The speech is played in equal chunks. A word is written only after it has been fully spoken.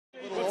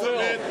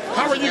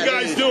are you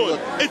guys doing?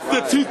 It's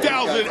the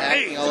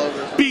 2008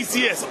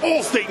 BCS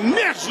All-State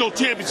National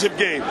Championship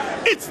Game.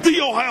 It's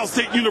the Ohio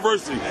State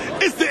University.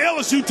 It's the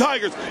LSU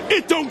Tigers.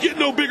 It don't get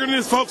no bigger than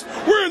this, folks.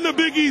 We're in the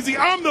Big Easy.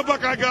 I'm the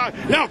Buckeye guy.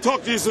 And I'll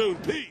talk to you soon.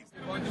 Peace.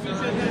 Oh,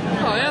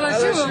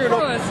 LSU, of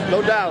course.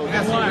 No doubt.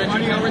 I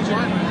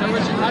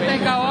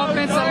think our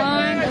offensive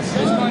line is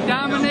going to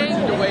dominate.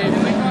 We're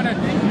going to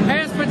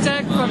pass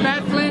protect for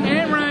Matt Flynn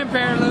and Ryan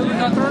Paraloo. We're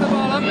going to throw the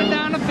ball up and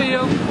down the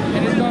field,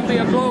 and it's going to be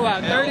a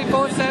blowout.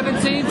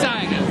 34-17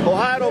 Tigers.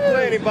 Ohio don't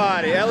play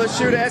anybody.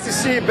 LSU, the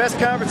SEC, best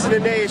conference in the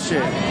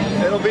nation.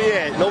 It'll be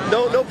it. No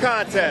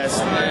contest.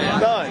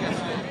 None.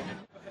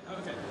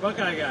 Okay,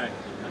 Buckeye guy.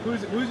 Who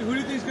do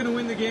you think is going to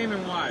win the game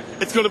and why?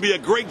 It's going to be a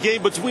great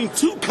game between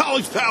two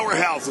college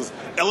powerhouses,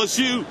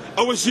 LSU,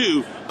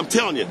 OSU. I'm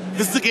telling you,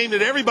 this is a game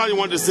that everybody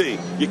wanted to see.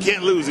 You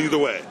can't lose either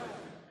way.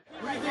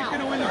 Who do you think is going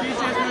to win the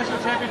BCS National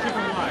Championship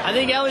and why? I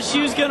think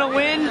LSU's going to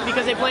win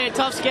because they play a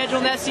tough schedule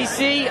in the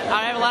SEC.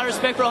 I have a lot of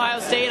respect for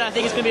Ohio State. I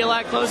think it's going to be a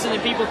lot closer than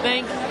people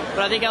think, but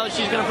I think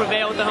LSU's going to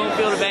prevail with the home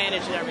field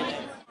advantage and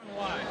everything.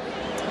 Why?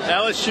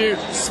 LSU,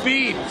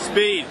 speed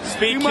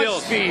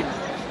kills. Speed.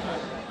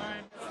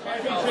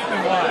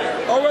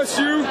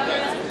 OSU,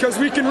 because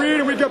we can read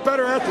and we got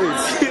better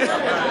athletes.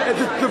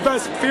 the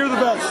best, fear the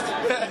best.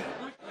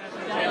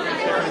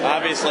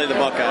 Obviously the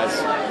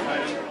Buckeyes.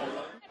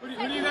 Who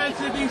do you guys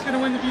think is going to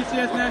win the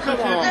BCS National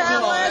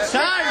Championship?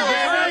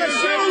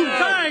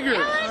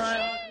 Tiger!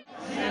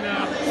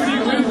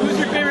 And who's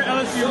your favorite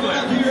LSU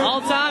player?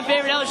 All-time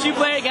favorite LSU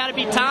player got to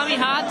be Tommy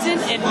Hodson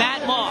and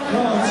Matt Mock.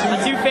 My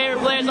two favorite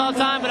players all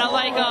time, but I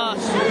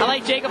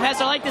like Jacob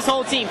Hester. I like this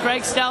whole team.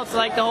 Craig Stouts, I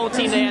like the whole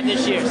team they had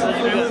this year. So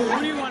Who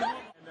do you want?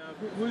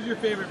 Who's your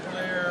favorite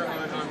player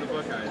on the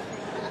Buckeyes?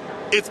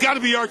 It's got to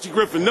be Archie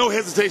Griffin, no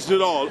hesitation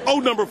at all.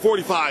 Number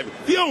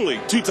 45, the only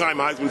two-time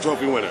Heisman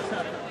Trophy winner.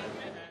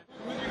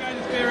 Who's your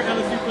guys' favorite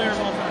LSU player of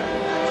all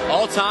time?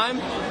 All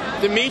time?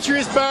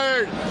 Demetrius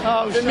Byrd.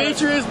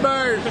 Demetrius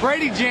Byrd.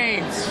 Brady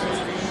James.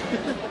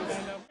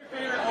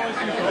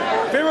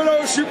 Favorite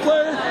OSU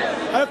player?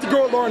 I have to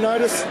go with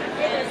Laurinaitis,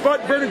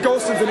 but Vernon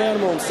Golston's an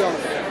animal himself.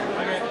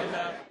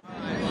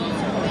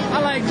 I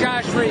like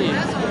Josh Reed.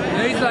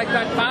 He's like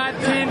that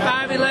 5'10",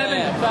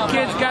 5'11".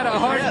 Kid's got a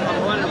heart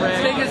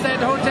as big as that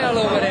hotel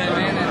over there,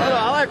 man.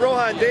 I like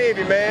Rohan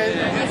Davey, man.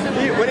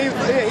 When he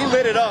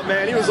lit it up,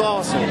 man, he was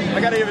awesome. I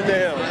got to give it to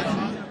him.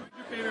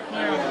 Who's your favorite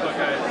player on the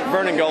Buckeyes?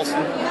 Vernon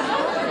Golston.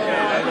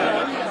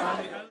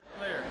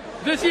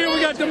 This year we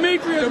got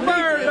Demetrius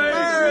Byrd,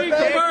 baby.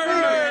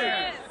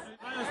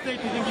 Ohio State,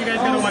 do you think you guys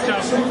got to watch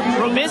out for?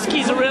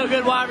 Robisky's a real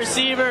good wide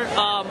receiver.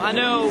 I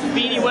know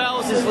Beanie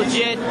Wells is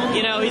legit.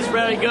 You know, he's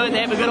really good.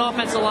 They have a good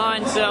offensive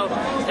line, so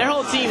their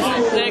whole team,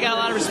 they got a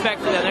lot of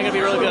respect for them. They're going to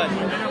be really good.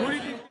 And who do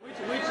you think,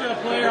 which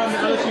player on the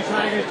LSU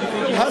Tigers do you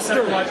think you have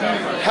to watch out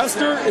for?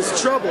 Hester is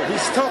trouble.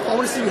 He's tough. I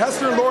want to see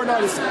Hester and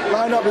Laurinaitis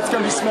line up. It's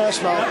going to be smash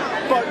mouth,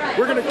 but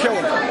we're going to kill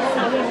him.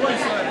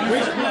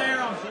 Which player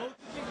on both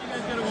do you think you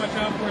guys got to watch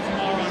out for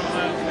tomorrow on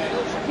Ohio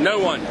State? No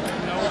one.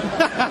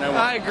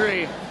 I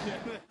agree.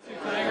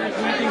 Tigers,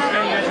 who do you think you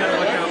guys got to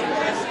watch out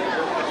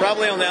for?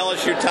 Probably on the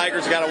LSU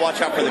Tigers, got to watch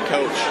out for the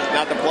coach,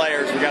 not the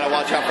players. We got to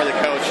watch out for the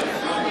coach.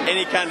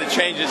 Any kind of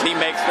changes he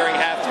makes during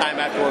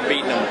halftime after we're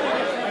beating him.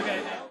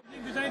 Okay. Do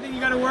you think there's anything you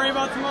got to worry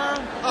about tomorrow?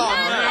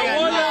 Only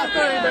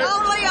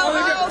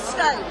Ohio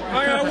State.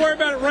 I got to worry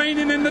about it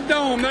raining in the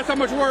dome. That's how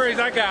much worries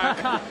I got.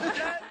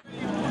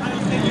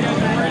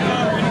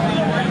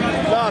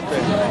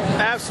 Nothing.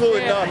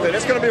 Absolutely nothing.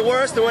 It's going to be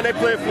worse than when they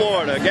play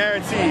Florida,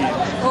 guaranteed.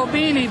 Well,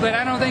 Beanie, but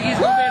I don't think he's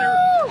going to be able to.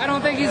 I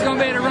don't think he's going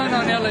to be able to run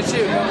on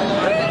LSU.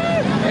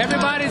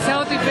 Everybody's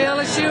healthy for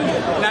LSU,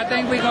 and I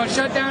think we're going to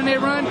shut down their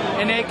run,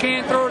 and they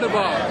can't throw the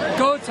ball.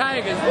 Go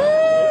Tigers!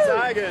 Go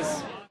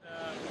Tigers!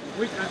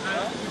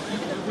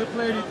 What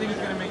player do you think is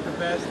going to make the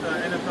best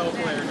NFL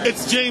player?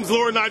 It's James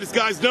Laurinaitis,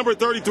 guys, number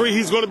 33.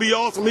 He's going to be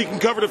awesome. He can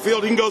cover the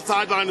field. He can go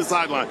sideline to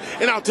sideline.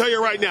 And I'll tell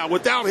you right now,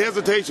 without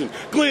hesitation,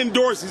 Glenn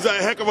Dorsey's a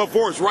heck of a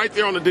force right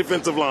there on the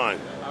defensive line.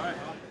 All right.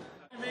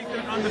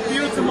 On the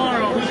field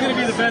tomorrow, who's going to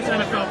be the best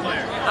NFL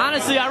player?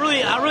 Honestly, I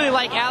really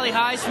like Ali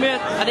Highsmith.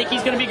 I think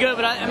he's going to be good,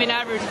 but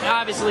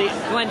obviously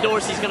Glenn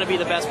Dorsey's going to be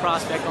the best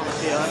prospect on the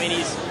field. I mean,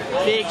 he's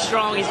big,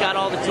 strong, he's got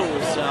all the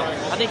tools. So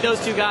I think those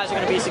two guys are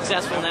going to be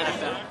successful in the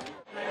NFL.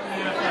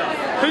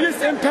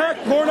 Biggest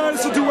impact,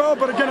 Laurinaitis will do well,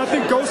 but again, I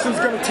think Golston's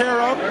going to tear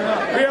up.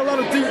 We have a lot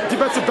of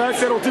defensive backs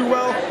that'll do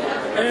well.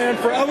 And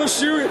for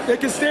LSU, if they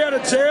can stay out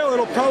of jail,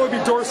 it'll probably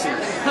be Dorsey.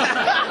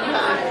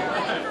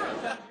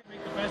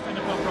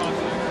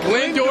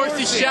 Glenn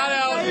Dorsey, shout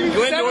out.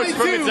 Glenn Dorsey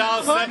from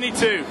Gonzales,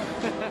 72.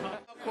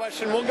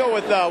 Question, we'll go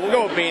with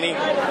Beanie.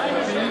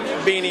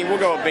 We'll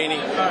go with Beanie.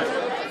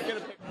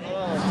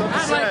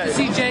 I'd like to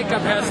see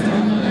Jacob Hester.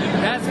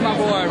 That's my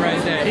boy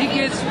right there. He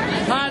gets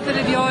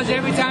positive yards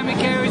every time he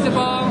carries the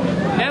ball.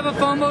 Never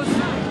fumbles.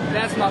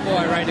 That's my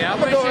boy right there. I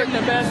wish him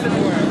the best in the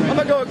world. I'm going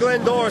to go with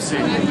Glenn Dorsey.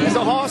 He's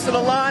a horse in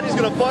the line. He's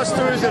going to bust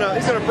through. He's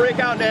going to break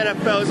out in the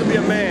NFL. He's going to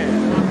be a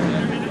man.